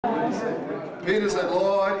Peter said,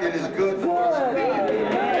 Lord, it is good for us to be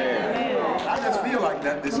here. I just feel like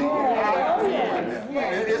that this evening.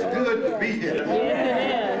 It's good to be here.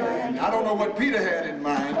 And I don't know what Peter had in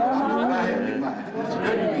mind, but I know what I had in mind. It's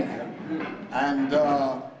good to be here.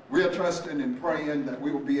 And we are trusting and praying that we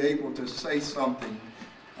will be able to say something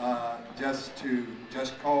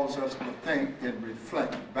just cause us to think and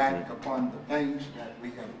reflect back upon the things that we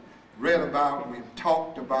have read about, we've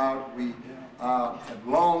talked about, we have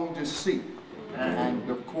longed to see. And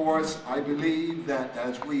of course, I believe that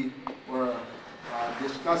as we were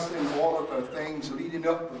discussing all of the things leading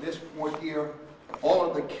up to this point here, all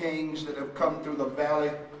of the kings that have come through the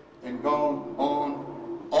valley and gone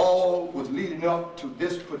on, all was leading up to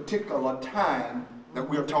this particular time that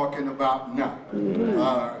we're talking about now.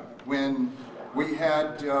 When we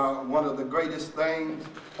had one of the greatest things,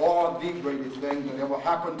 or the greatest thing that ever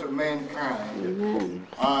happened to mankind.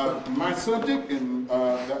 My subject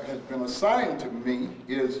that has been assigned to me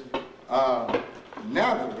is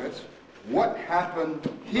Nazareth, what happened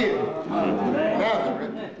here?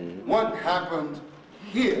 Nazareth, what happened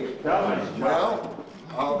here? Well,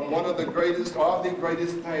 one of the greatest, or the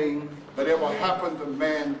greatest thing that ever happened to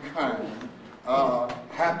mankind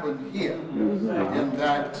happened here, in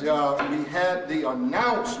that we had the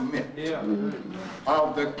announcement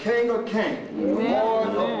of the King of Kings, the Lord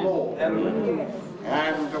of Lords.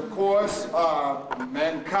 And of course,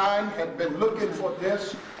 mankind had been looking for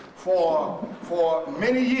this for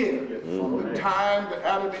many years, from the time that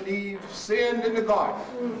Adam and Eve sinned in the garden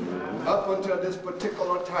up until this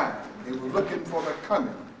particular time. They were looking for the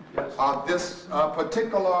coming of this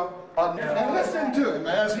particular. And listen to him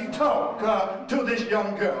as he talked to this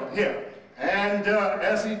young girl here. And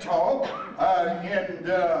as he talked in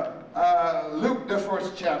Luke, the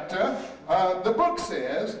 1st chapter, the book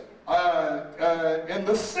says, in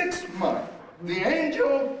the 6th month, the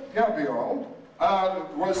angel Gabriel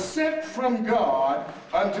was sent from God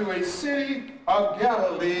unto a city of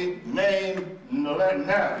Galilee named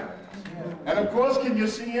Nazareth. And of course, can you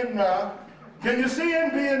see him now? Can you see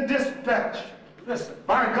him being dispatched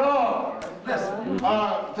by God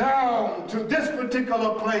down to this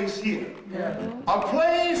particular place here? A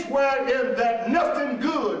place where that nothing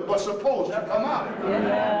good was supposed to come out.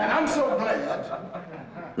 And I'm so glad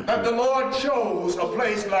that the Lord chose a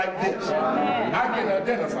place like this. I can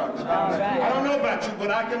identify with it. I don't know about you, but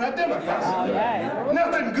I can identify with it.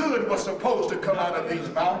 Nothing good was supposed to come out of these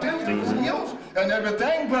mountains, these hills, and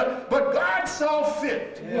everything, but God saw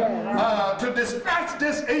fit to dispatch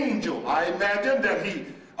this angel. I imagine that he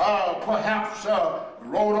perhaps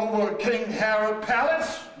rode over King Herod's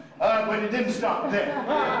palace, but he didn't stop there.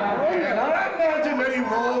 And I imagine that he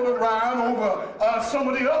rode around over some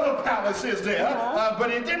of the other palaces there, but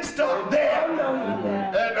he didn't stop there.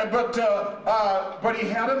 But he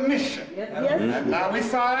had a mission. And now we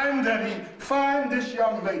find that he found this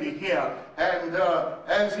young lady here, and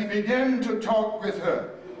as he began to talk with her,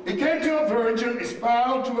 he came to a virgin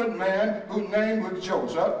espoused to a man whose name was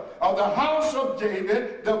Joseph, of the house of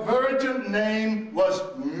David. The virgin name was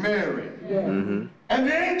Mary. And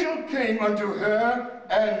the angel came unto her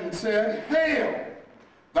and said, Hail,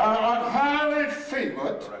 thou art highly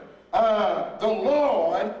favored, the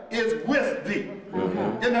Lord is with thee.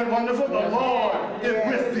 Isn't that wonderful? The Lord is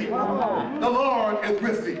with thee. The Lord is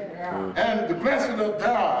with thee. And the blessed art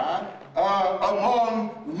thou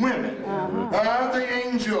among women. The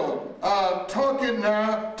angel talking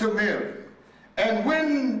now to Mary. And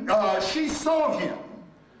when she saw him,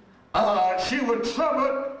 she was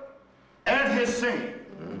troubled at his saying,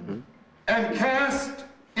 and cast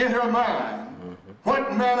in her mind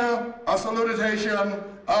what manner of salutation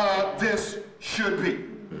this should be.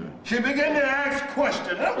 She began to ask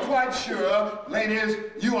questions. I'm quite sure, ladies,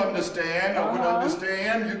 you understand, or would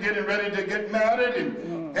understand, you're getting ready to get married,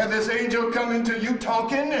 and this angel coming to you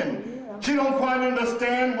talking, and she don't quite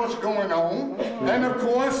understand what's going on. And of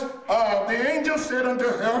course, the angel said unto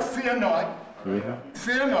her, Fear not,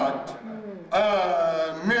 fear not,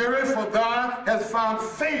 Mary, for thou hast found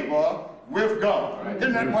favor with God.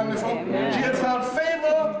 Isn't that wonderful? She had found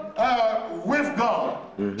favor with God.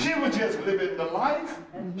 She was just living the life.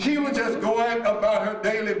 She was just going about her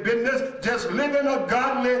daily business, just living a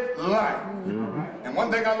godly life. And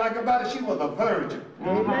one thing I like about it, she was a virgin.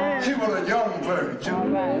 She was a young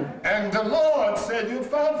virgin. And the Lord said, you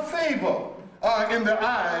found favor in the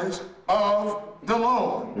eyes of the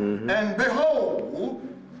Lord. And behold,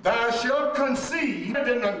 thou shalt conceive. I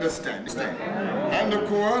didn't understand. And of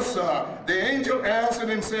course, the angel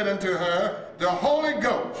answered and said unto her, the Holy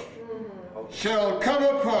Ghost shall come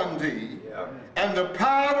upon thee, and the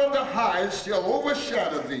power of the highest shall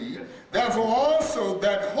overshadow thee. Therefore also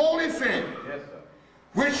that holy thing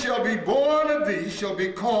which shall be born of thee shall be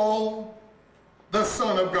called the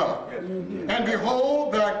Son of God. And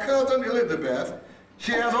behold, thy cousin Elizabeth,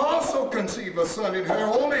 she has also conceived a son in her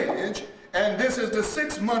old age, and this is the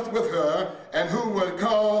 6th month with her, and who was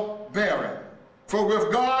called barren. For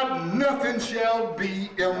with God nothing shall be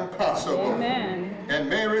impossible. Amen. And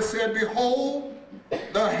Mary said, behold,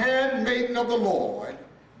 the handmaiden of the Lord,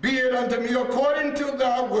 be it unto me according to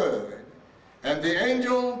thy word. And the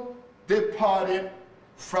angel departed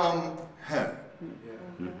from her.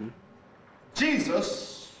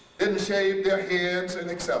 Jesus didn't shave their heads and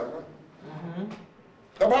etc.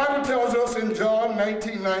 The Bible tells us in John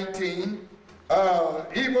 19:19,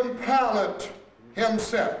 even Pilate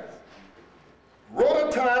himself wrote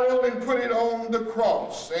a title and put it on the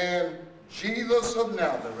cross, and Jesus of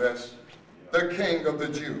Nazareth, the King of the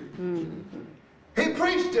Jews. He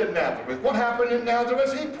preached in Nazareth. What happened in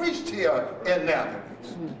Nazareth? He preached here in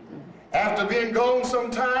Nazareth. After being gone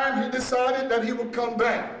some time, he decided that he would come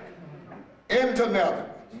back into Nazareth.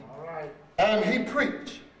 And he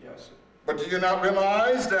preached. But do you not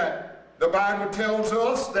realize that the Bible tells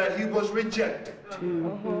us that he was rejected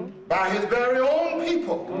by his very own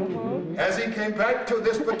people as he came back to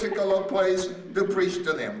this particular place to preach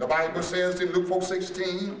to them? The Bible says in Luke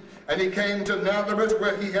 4:16, and he came to Nazareth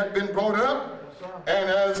where he had been brought up, and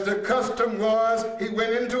as the custom was, he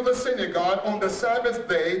went into the synagogue on the Sabbath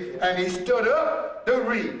day, and he stood up to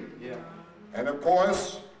read. And of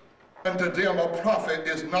course, unto them a prophet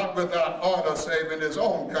is not without honor save in his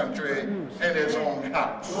own country, in his own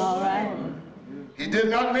house. All right. He did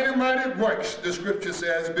not many mighty works, the scripture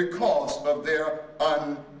says, because of their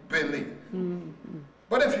unbelief.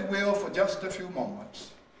 But if you will, for just a few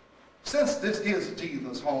moments, since this is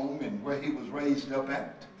Jesus' home and where he was raised up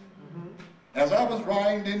at, as I was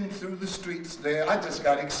riding through the streets there, I just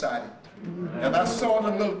got excited. And I saw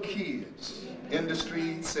the little kids in the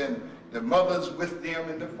streets, and the mothers with them,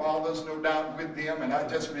 and the fathers no doubt with them, and I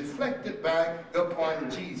just reflected back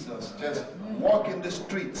upon Jesus just walking the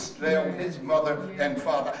streets there with his mother and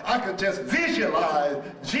father. I could just visualize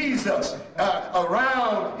Jesus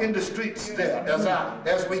around in the streets there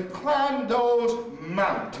as we climb those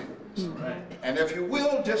mountains. And if you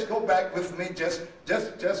will, just go back with me, just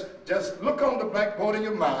look on the blackboard of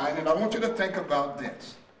your mind, and I want you to think about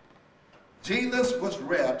this. Jesus was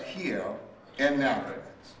reared here in Nazareth.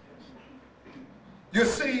 You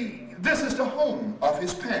see, this is the home of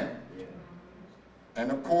his parents. And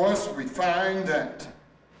of course, we find that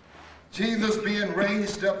Jesus being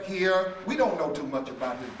raised up here, we don't know too much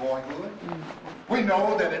about his boyhood. We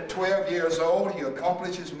know that at 12 years old, he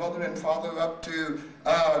accomplished his mother and father up to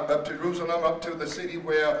Jerusalem, up to the city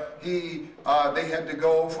where they had to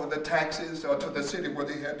go for the taxes, or to the city where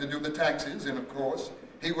they had to do the taxes. And of course,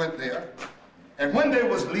 he went there. And when they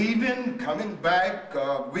was leaving, coming back,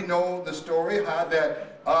 we know the story, how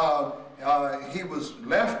that he was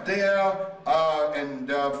left there and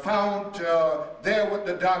found there with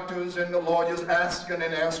the doctors and the lawyers asking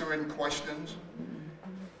and answering questions.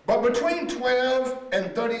 But between 12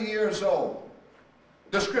 and 30 years old,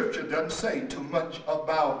 the scripture doesn't say too much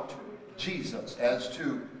about Jesus as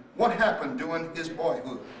to what happened during his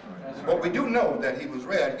boyhood. But we do know that he was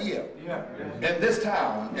reared here in this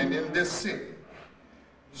town and in this city.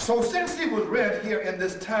 So since he was reared here in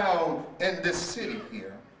this town, in this city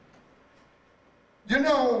here, you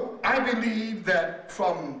know, I believe that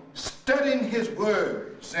from studying his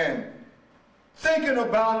words and thinking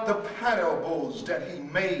about the parables that he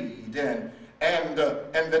made and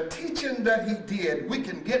the teaching that he did, we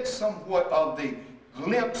can get somewhat of the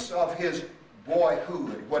glimpse of his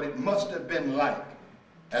boyhood, what it must have been like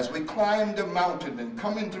as we climbed the mountain and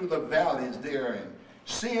coming through the valleys there and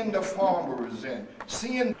seeing the farmers and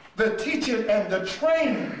seeing the teaching and the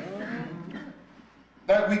training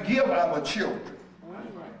that we give our children.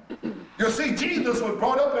 You see, Jesus was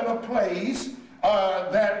brought up in a place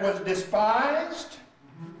that was despised,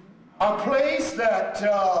 a place that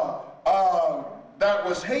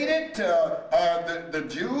was hated. The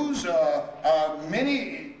Jews,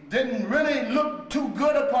 many didn't really look too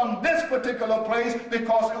good upon this particular place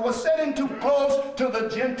because it was sitting too close to the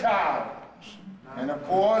Gentiles. And of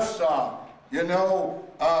course, you know,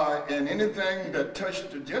 and anything that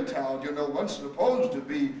touched the Gentiles, you know, wasn't supposed to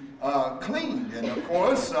be cleaned. And of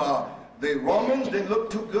course, the Romans didn't look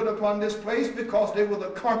too good upon this place because they were the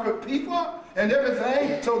conquered people and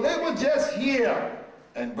everything. So they were just here.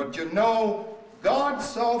 But you know, God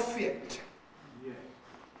saw fit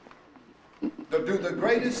to do the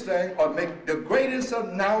greatest thing or make the greatest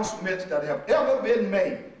announcements that have ever been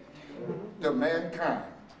made. to mankind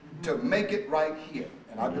to make it right here.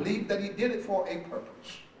 And I believe that he did it for a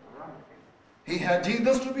purpose. He had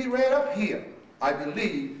Jesus to be read up here, I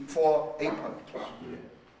believe, for a purpose.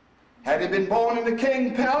 Had he been born in the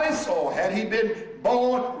king's palace, or had he been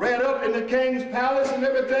born, read up in the king's palace and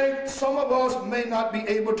everything, some of us may not be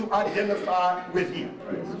able to identify with him.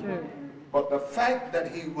 But the fact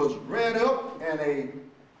that he was read up in an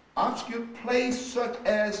obscure place such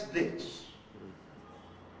as this,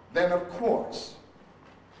 then of course,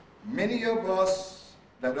 many of us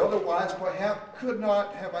that otherwise perhaps could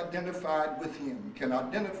not have identified with him, can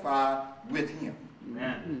identify with him.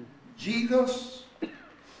 Amen. Jesus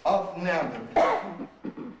of Nazareth,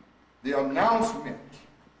 the announcement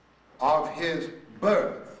of his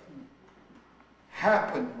birth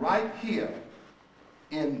happened right here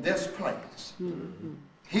in this place.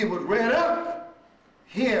 He was read up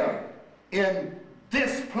here in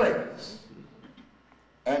this place.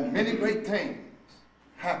 And many great things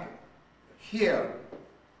happened here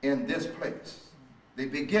in this place. The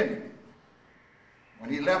beginning.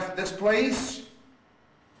 When he left this place,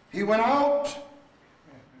 he went out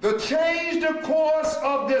to change the course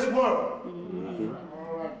of this world.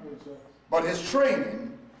 But his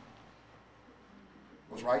training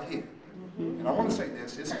was right here. And I want to say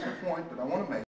this. This is the point that I want to make.